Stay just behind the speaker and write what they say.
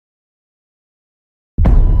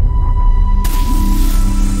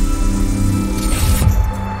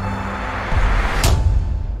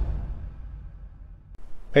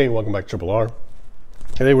Hey, welcome back to Triple R.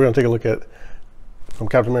 Today we're going to take a look at some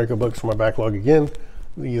Captain America books from my backlog again.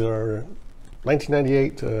 These are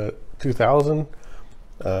 1998 to 2000.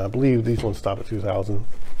 I believe these ones stop at 2000.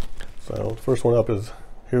 So the first one up is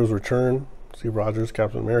Heroes Return, Steve Rogers,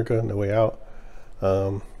 Captain America, No Way Out.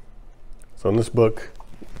 So in this book,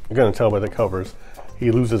 you're going to tell by the covers, he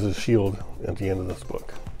loses his shield at the end of this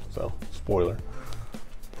book. So, spoiler.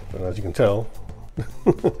 And as you can tell,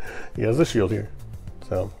 he has a shield here.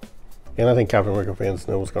 So, and I think Captain America fans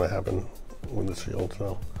know what's going to happen with the shield,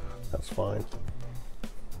 so that's fine.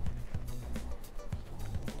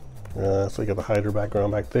 So you got the Hydra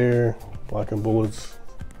background back there, blocking bullets.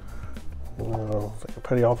 It's like a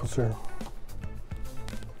petty officer.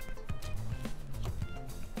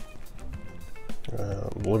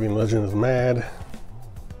 The living legend is mad.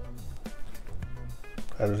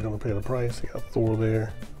 Hydra's going to pay the price. You got Thor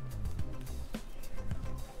there.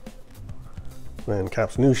 Then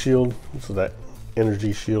Cap's new shield. This is that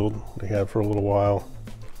energy shield they had for a little while.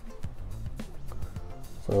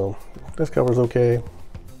 So this cover's okay.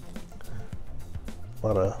 A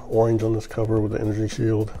lot of orange on this cover with the energy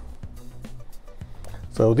shield.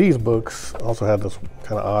 So these books also had this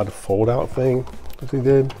kind of odd fold out thing that they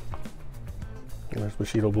did. And there's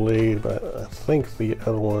Bushido Blade, but I think the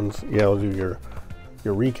other ones, yeah, I'll do your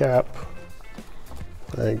recap.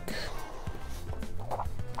 Like,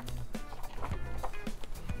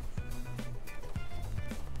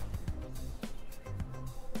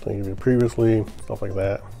 thank you previously, stuff like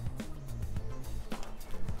that.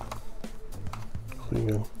 So you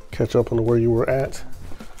can catch up on where you were at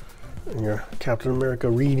in your Captain America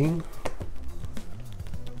reading.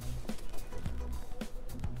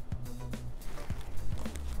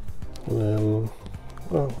 And then,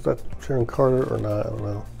 well, is that Sharon Carter or not? I don't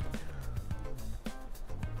know.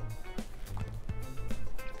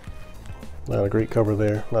 Not a great cover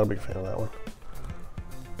there. Not a big fan of that one.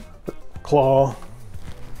 But Claw.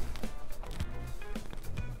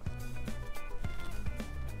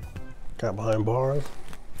 Got behind bars.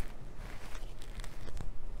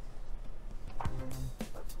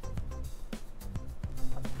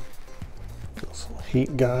 Some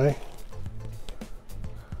hate guy.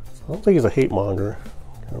 I don't think he's a hate monger.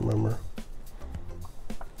 Can't remember.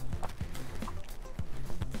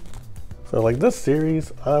 So like this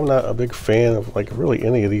series, I'm not a big fan of like really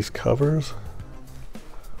any of these covers.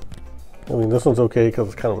 I mean, this one's okay because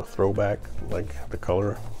it's kind of a throwback, like the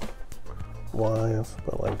color wise,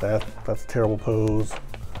 but like that's a terrible pose.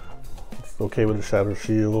 It's okay with the Shattered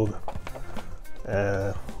Shield.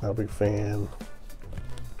 Not a big fan.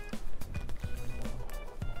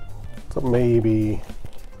 So maybe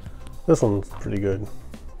this one's pretty good.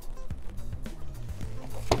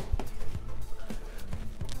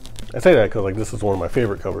 I say that because like this is one of my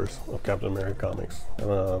favorite covers of Captain America comics,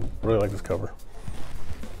 and I really like this cover.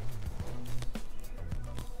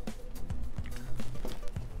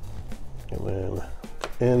 And then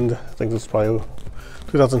end, I think this is probably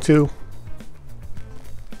 2002.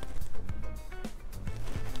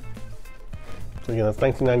 So again, that's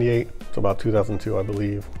 1998. It's about 2002, I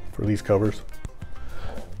believe, for these covers.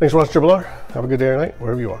 Thanks for watching Triple R. Have a good day or night,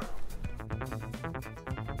 wherever you are.